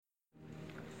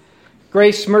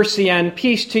Grace, mercy, and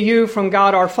peace to you from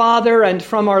God our Father and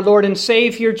from our Lord and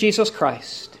Savior, Jesus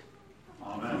Christ.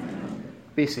 Amen.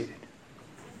 Be seated.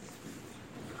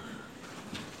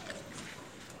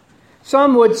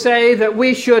 Some would say that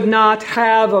we should not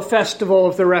have a festival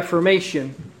of the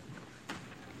Reformation.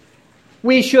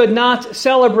 We should not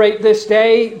celebrate this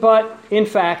day, but in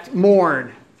fact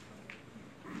mourn.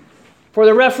 For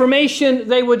the Reformation,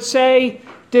 they would say,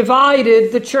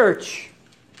 divided the church.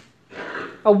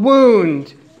 A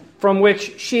wound from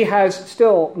which she has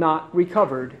still not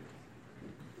recovered.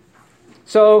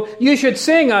 So you should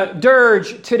sing a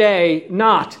dirge today,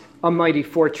 not a mighty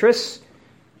fortress.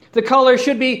 The color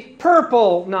should be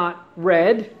purple, not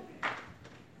red.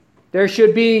 There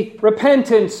should be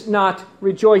repentance, not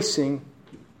rejoicing.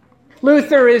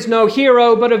 Luther is no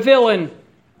hero, but a villain.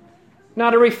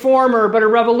 Not a reformer, but a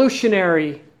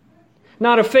revolutionary.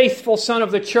 Not a faithful son of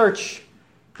the church,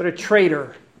 but a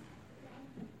traitor.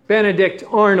 Benedict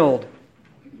Arnold,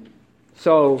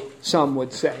 so some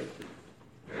would say.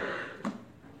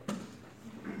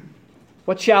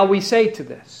 What shall we say to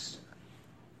this?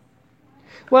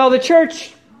 Well, the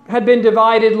church had been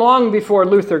divided long before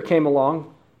Luther came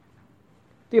along.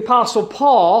 The Apostle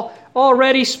Paul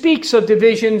already speaks of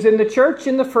divisions in the church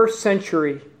in the first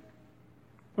century.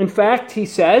 In fact, he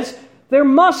says, there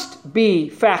must be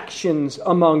factions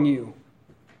among you,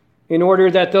 in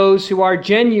order that those who are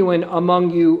genuine among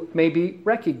you may be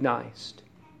recognized.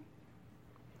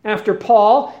 After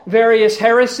Paul, various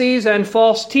heresies and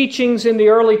false teachings in the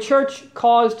early church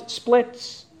caused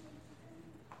splits.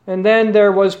 And then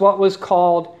there was what was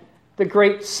called the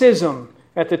Great Schism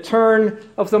at the turn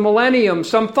of the millennium,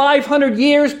 some 500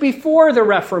 years before the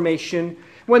Reformation,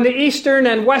 when the Eastern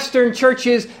and Western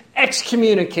churches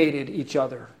excommunicated each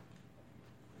other.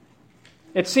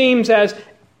 It seems as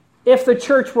if the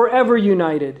church were ever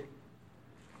united,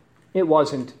 it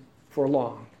wasn't for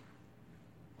long.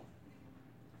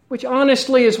 Which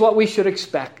honestly is what we should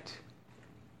expect.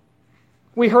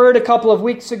 We heard a couple of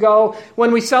weeks ago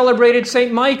when we celebrated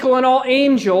St. Michael and all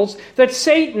angels that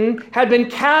Satan had been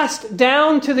cast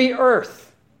down to the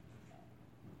earth.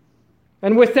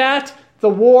 And with that, the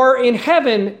war in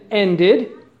heaven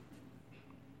ended,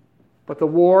 but the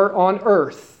war on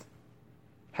earth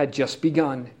had just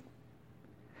begun.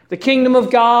 The kingdom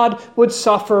of God would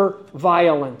suffer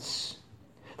violence.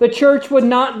 The church would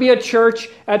not be a church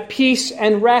at peace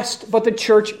and rest, but the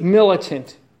church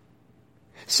militant.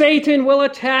 Satan will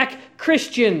attack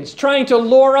Christians, trying to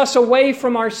lure us away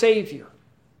from our Savior.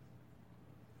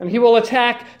 And he will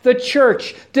attack the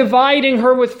church, dividing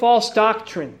her with false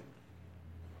doctrine,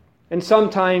 and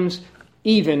sometimes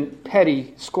even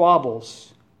petty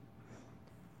squabbles.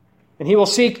 And he will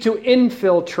seek to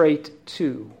infiltrate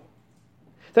too.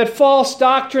 That false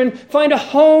doctrine find a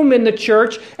home in the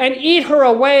church and eat her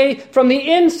away from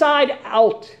the inside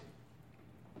out,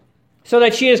 so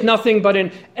that she is nothing but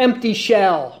an empty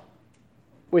shell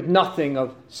with nothing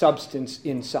of substance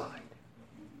inside.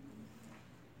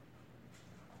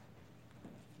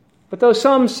 But though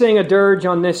some sing a dirge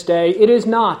on this day, it is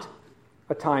not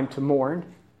a time to mourn,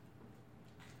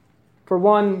 for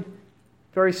one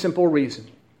very simple reason.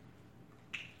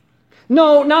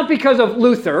 No, not because of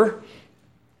Luther.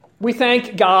 We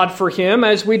thank God for him,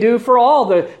 as we do for all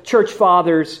the church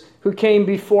fathers who came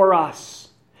before us,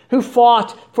 who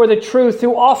fought for the truth,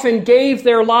 who often gave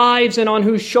their lives and on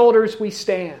whose shoulders we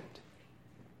stand.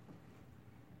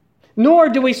 Nor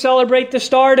do we celebrate the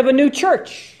start of a new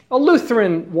church, a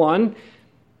Lutheran one,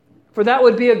 for that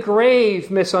would be a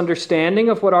grave misunderstanding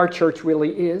of what our church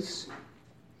really is.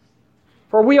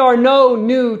 For we are no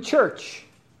new church,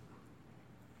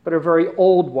 but a very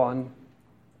old one.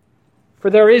 For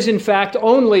there is, in fact,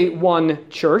 only one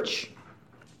church,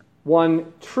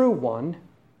 one true one.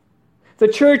 The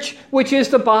church which is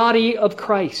the body of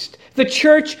Christ. The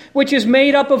church which is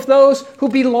made up of those who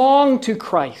belong to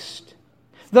Christ.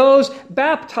 Those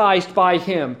baptized by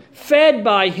him, fed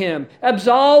by him,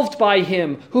 absolved by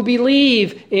him, who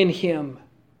believe in him.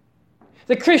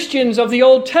 The Christians of the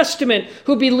Old Testament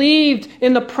who believed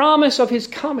in the promise of his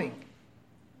coming.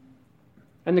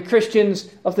 And the Christians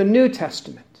of the New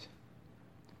Testament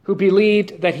who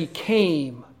believed that he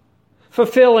came,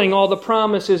 fulfilling all the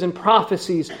promises and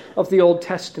prophecies of the Old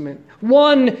Testament.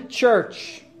 One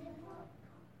church,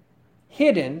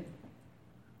 hidden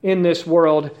in this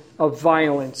world of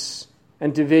violence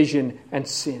and division and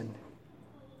sin.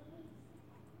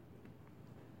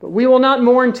 But we will not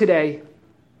mourn today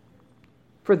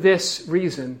for this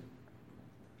reason,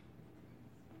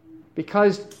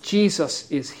 because Jesus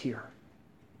is here.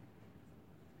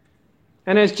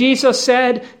 And as Jesus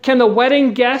said, can the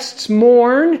wedding guests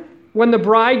mourn when the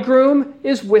bridegroom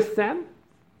is with them?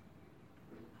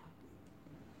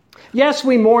 Yes,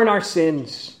 we mourn our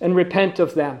sins and repent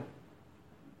of them.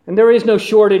 And there is no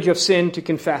shortage of sin to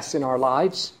confess in our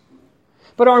lives.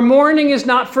 But our mourning is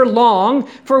not for long,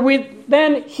 for we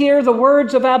then hear the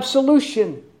words of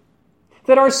absolution.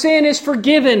 That our sin is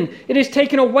forgiven, it is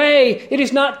taken away, it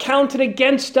is not counted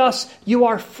against us, you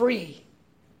are free.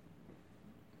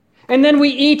 And then we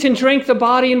eat and drink the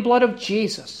body and blood of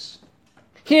Jesus.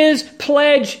 His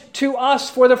pledge to us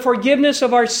for the forgiveness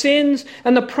of our sins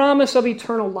and the promise of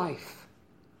eternal life.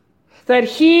 That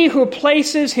he who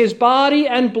places his body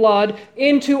and blood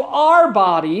into our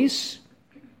bodies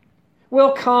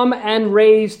will come and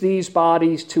raise these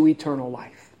bodies to eternal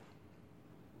life.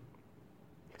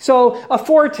 So, a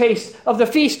foretaste of the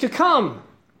feast to come,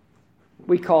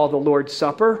 we call the Lord's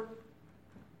Supper.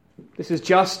 This is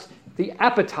just the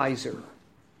appetizer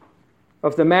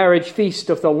of the marriage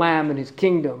feast of the Lamb and his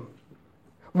kingdom.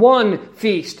 One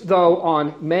feast, though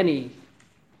on many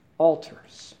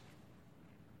altars.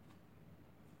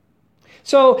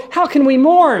 So, how can we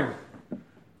mourn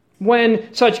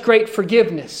when such great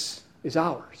forgiveness is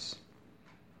ours?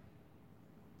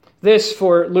 This,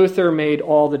 for Luther, made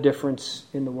all the difference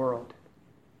in the world.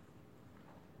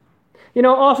 You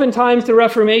know, oftentimes the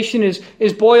Reformation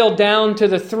is boiled down to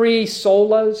the three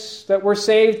solas, that we're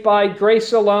saved by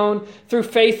grace alone, through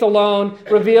faith alone,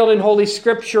 revealed in Holy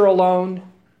Scripture alone.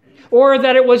 Or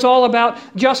that it was all about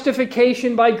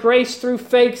justification by grace through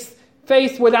faith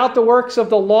without the works of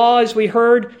the law, as we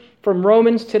heard from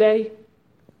Romans today.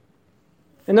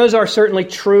 And those are certainly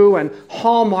true and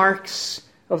hallmarks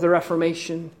of the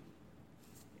Reformation.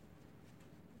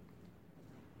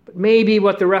 But maybe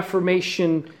what the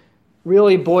Reformation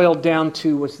really boiled down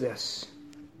to was this: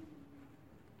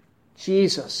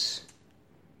 Jesus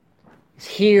is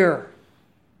here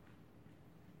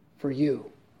for you.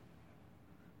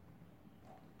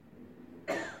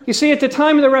 You see, at the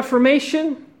time of the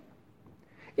Reformation,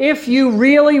 if you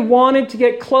really wanted to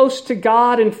get close to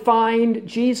God and find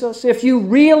Jesus, if you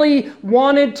really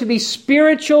wanted to be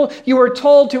spiritual, you were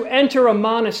told to enter a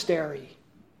monastery.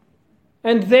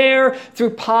 And there,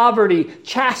 through poverty,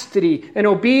 chastity, and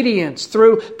obedience,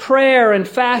 through prayer and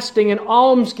fasting and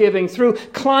almsgiving, through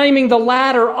climbing the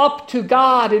ladder up to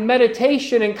God in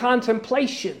meditation and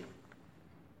contemplation,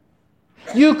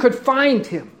 you could find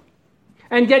Him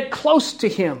and get close to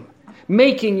Him,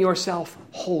 making yourself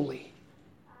holy.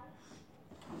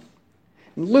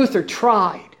 And Luther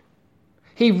tried.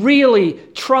 He really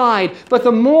tried. But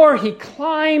the more he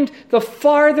climbed, the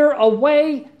farther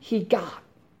away he got.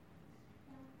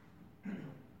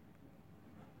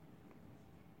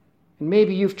 And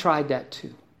maybe you've tried that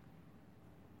too.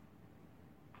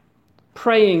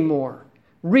 Praying more,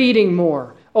 reading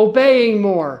more, obeying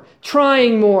more,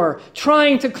 trying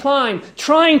to climb,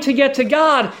 trying to get to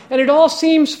God, and it all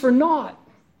seems for naught.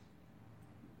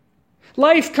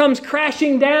 Life comes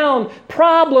crashing down,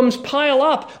 problems pile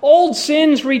up, old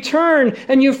sins return,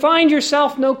 and you find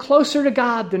yourself no closer to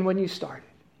God than when you started.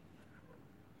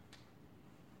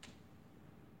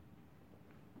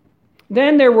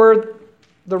 Then there were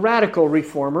the radical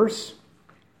reformers.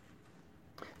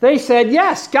 They said,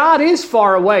 yes, God is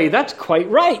far away. That's quite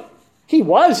right. He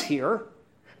was here.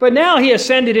 But now He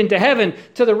ascended into heaven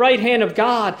to the right hand of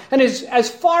God and is as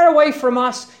far away from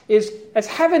us as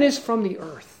heaven is from the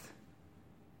earth.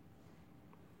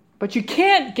 But you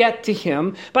can't get to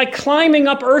Him by climbing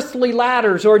up earthly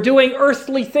ladders or doing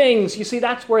earthly things. You see,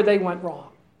 that's where they went wrong.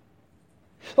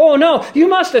 Oh no, you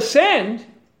must ascend,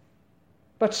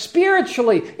 but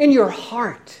spiritually, in your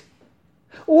heart.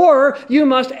 Or you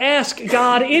must ask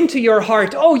God into your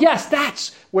heart. Oh yes,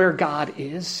 that's where God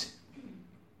is.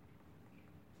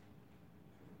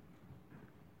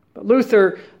 But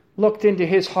Luther looked into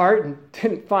his heart and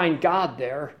didn't find God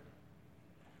there.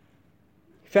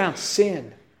 He found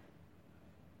sin.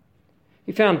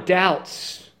 He found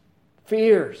doubts,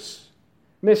 fears,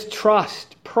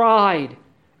 mistrust, pride,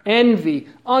 envy,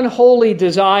 unholy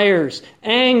desires,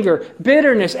 anger,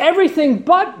 bitterness, everything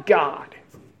but God.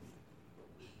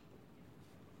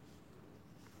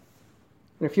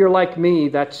 And if you're like me,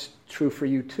 that's true for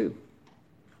you too.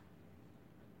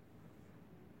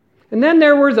 And then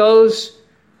there were those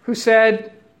who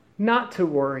said not to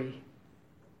worry.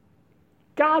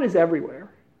 God is everywhere.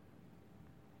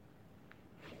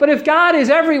 But if God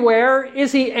is everywhere,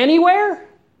 is He anywhere?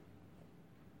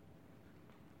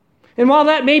 And while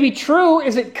that may be true,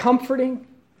 is it comforting?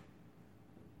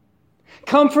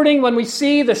 Comforting when we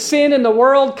see the sin in the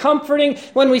world. Comforting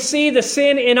when we see the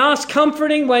sin in us.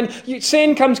 Comforting when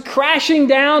sin comes crashing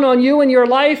down on you in your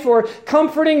life. Or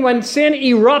comforting when sin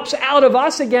erupts out of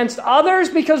us against others.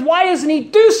 Because why doesn't He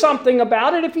do something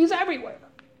about it if He's everywhere?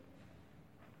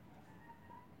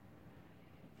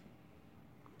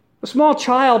 A small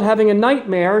child having a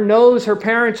nightmare knows her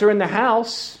parents are in the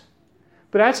house,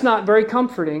 but that's not very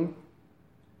comforting.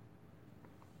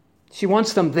 She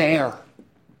wants them there,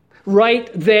 right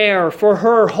there for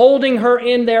her, holding her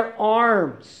in their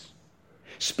arms,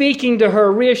 speaking to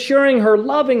her, reassuring her,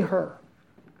 loving her.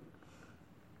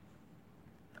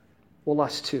 Well,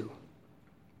 us too.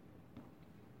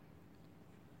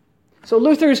 So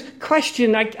Luther's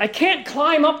question, I can't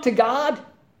climb up to God.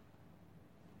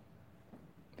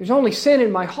 There's only sin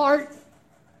in my heart.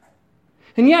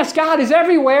 And yes, God is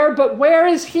everywhere, but where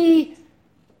is He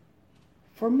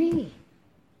for me?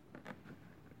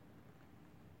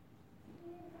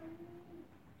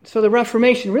 So the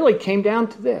Reformation really came down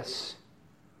to this.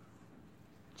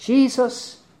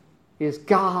 Jesus is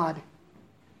God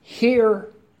here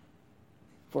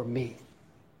for me.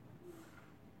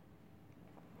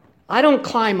 I don't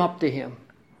climb up to Him.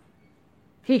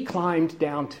 He climbed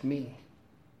down to me.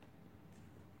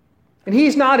 And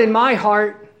He's not in my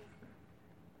heart.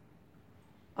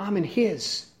 I'm in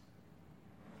His.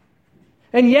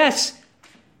 And yes,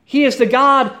 He is the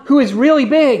God who is really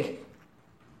big,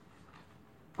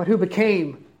 but who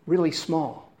became really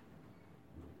small.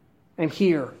 And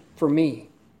here for me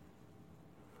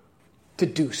to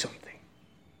do something.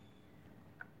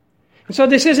 And so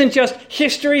this isn't just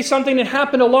history, something that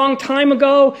happened a long time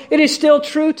ago. It is still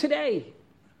true today.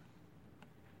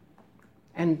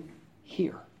 And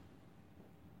here.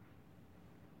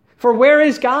 For where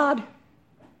is God?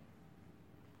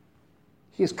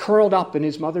 He is curled up in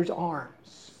His mother's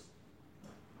arms.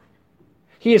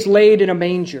 He is laid in a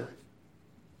manger.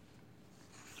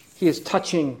 He is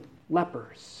touching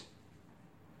lepers.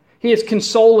 He is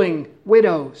consoling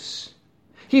widows.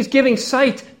 He is giving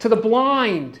sight to the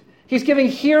blind. He's giving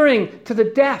hearing to the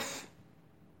deaf.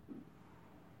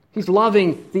 He's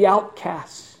loving the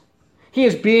outcasts. He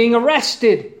is being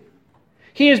arrested.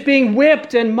 He is being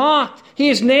whipped and mocked. He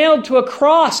is nailed to a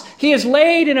cross. He is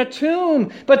laid in a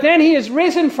tomb. But then He is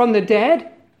risen from the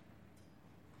dead.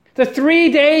 The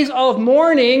 3 days of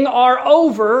mourning are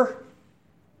over.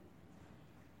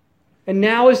 And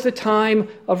now is the time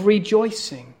of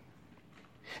rejoicing.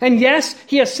 And yes,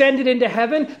 He ascended into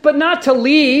heaven, but not to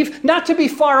leave, not to be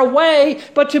far away,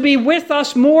 but to be with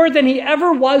us more than He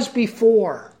ever was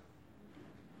before.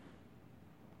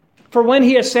 For when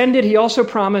He ascended, He also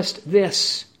promised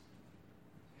this: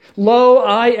 Lo,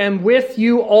 I am with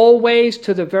you always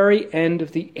to the very end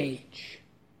of the age.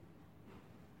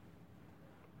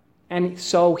 And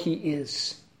so He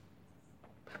is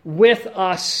with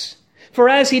us. For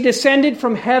as He descended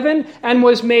from heaven and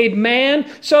was made man,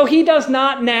 so He does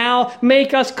not now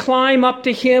make us climb up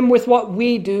to Him with what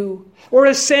we do, or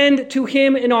ascend to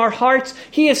Him in our hearts.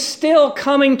 He is still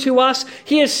coming to us.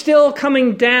 He is still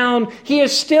coming down. He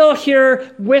is still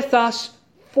here with us,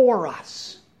 for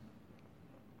us.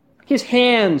 His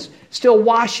hands still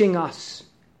washing us.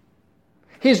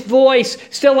 His voice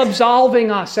still absolving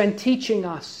us and teaching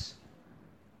us.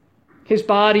 His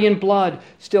body and blood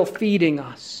still feeding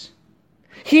us.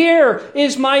 Here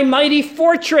is my mighty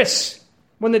fortress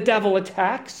when the devil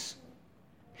attacks.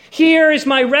 Here is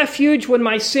my refuge when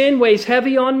my sin weighs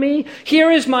heavy on me. Here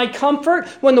is my comfort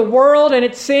when the world and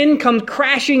its sin come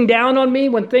crashing down on me,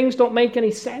 when things don't make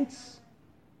any sense.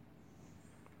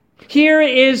 Here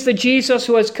is the Jesus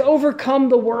who has overcome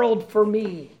the world for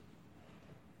me,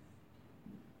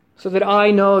 so that I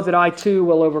know that I too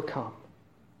will overcome,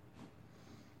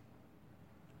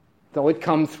 though it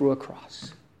come through a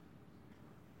cross,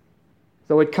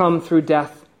 though it come through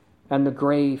death and the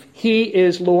grave. He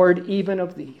is Lord even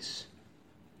of these.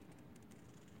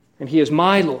 And He is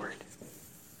my Lord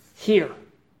here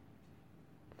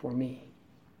for me.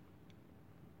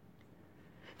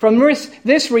 From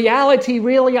this reality,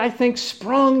 really, I think,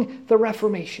 sprung the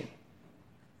Reformation.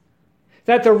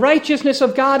 That the righteousness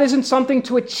of God isn't something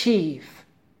to achieve,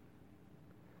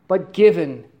 but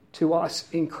given to us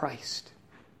in Christ.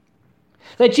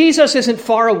 That Jesus isn't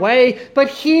far away, but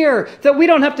here. That we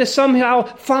don't have to somehow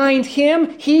find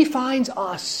Him. He finds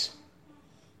us.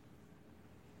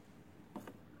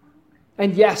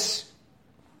 And yes,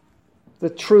 the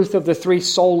truth of the three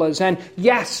solas. And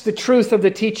yes, the truth of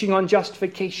the teaching on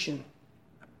justification.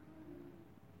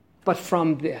 But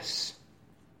from this,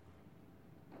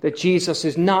 that Jesus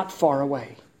is not far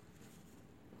away,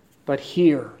 but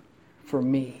here for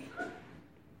me.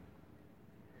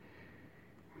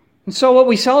 And so what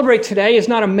we celebrate today is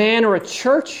not a man or a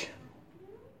church,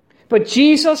 but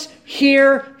Jesus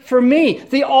here for me.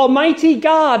 The Almighty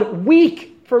God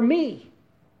weak for me.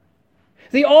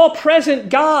 The all-present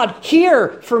God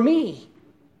here for me.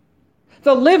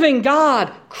 The living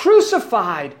God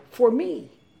crucified for me.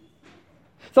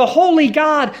 The holy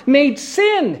God made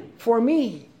sin for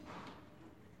me.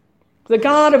 The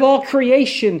God of all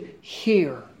creation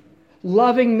here,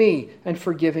 loving me and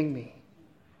forgiving me.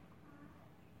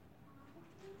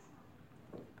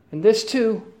 And this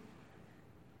too,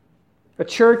 a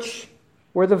church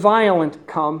where the violent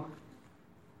come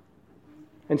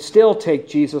and still take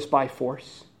Jesus by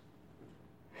force.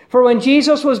 For when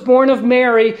Jesus was born of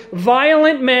Mary,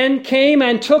 violent men came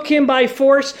and took him by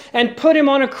force and put him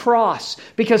on a cross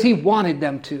because he wanted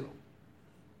them to,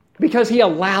 because he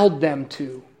allowed them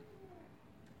to,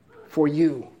 for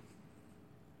you.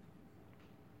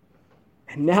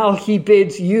 And now he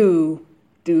bids you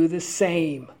do the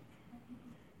same.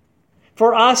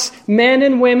 For us, men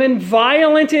and women,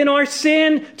 violent in our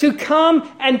sin, to come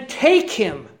and take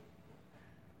him.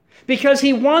 Because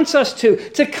he wants us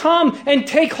to come and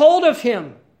take hold of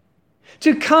him.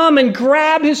 To come and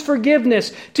grab his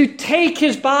forgiveness. To take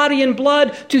his body and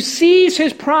blood. To seize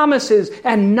his promises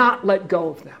and not let go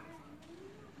of them.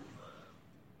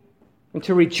 And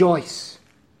to rejoice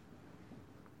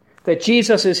that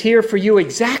Jesus is here for you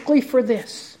exactly for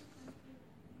this.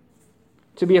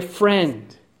 To be a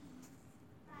friend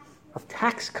of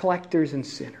tax collectors and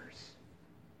sinners,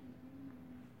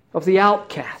 of the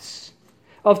outcasts,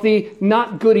 of the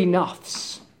not good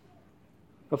enoughs,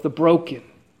 of the broken,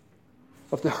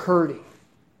 of the hurting,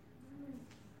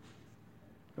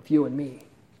 of you and me.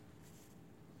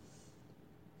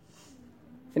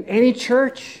 And any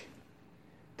church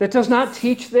that does not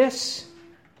teach this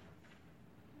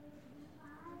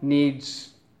needs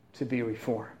to be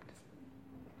reformed.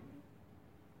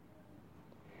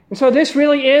 And so this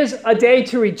really is a day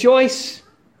to rejoice.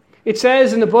 It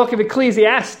says in the book of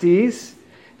Ecclesiastes,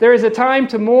 there is a time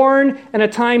to mourn and a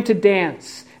time to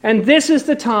dance. And this is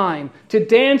the time to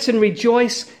dance and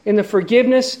rejoice in the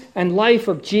forgiveness and life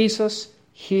of Jesus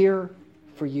here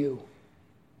for you.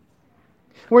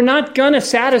 We're not going to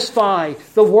satisfy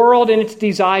the world and its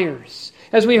desires.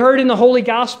 As we heard in the Holy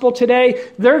Gospel today,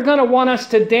 they're going to want us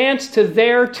to dance to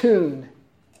their tune.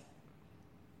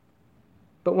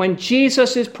 But when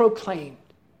Jesus is proclaimed,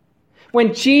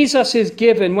 when Jesus is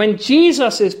given, when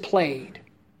Jesus is played,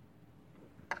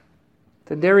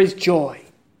 then there is joy,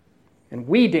 and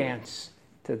we dance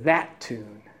to that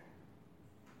tune.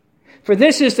 For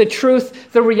this is the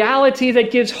truth, the reality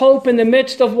that gives hope in the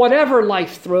midst of whatever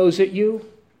life throws at you.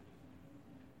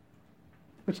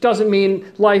 Which doesn't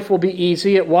mean life will be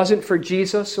easy. It wasn't for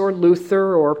Jesus or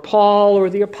Luther or Paul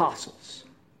or the apostles.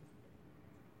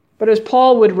 But as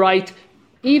Paul would write,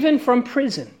 even from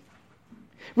prison,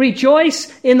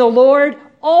 rejoice in the Lord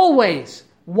always.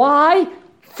 Why?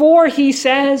 For he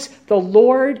says, the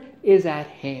Lord is at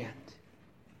hand.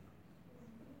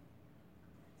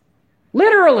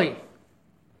 Literally.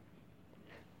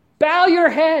 Bow your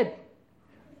head.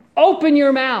 Open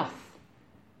your mouth.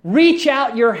 Reach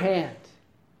out your hand.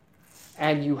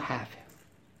 And you have him.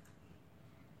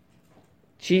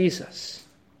 Jesus.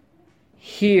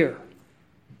 Here.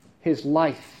 His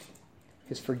life.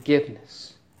 His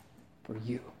forgiveness for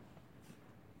you.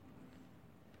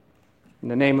 In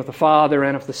the name of the Father,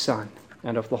 and of the Son,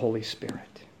 and of the Holy Spirit.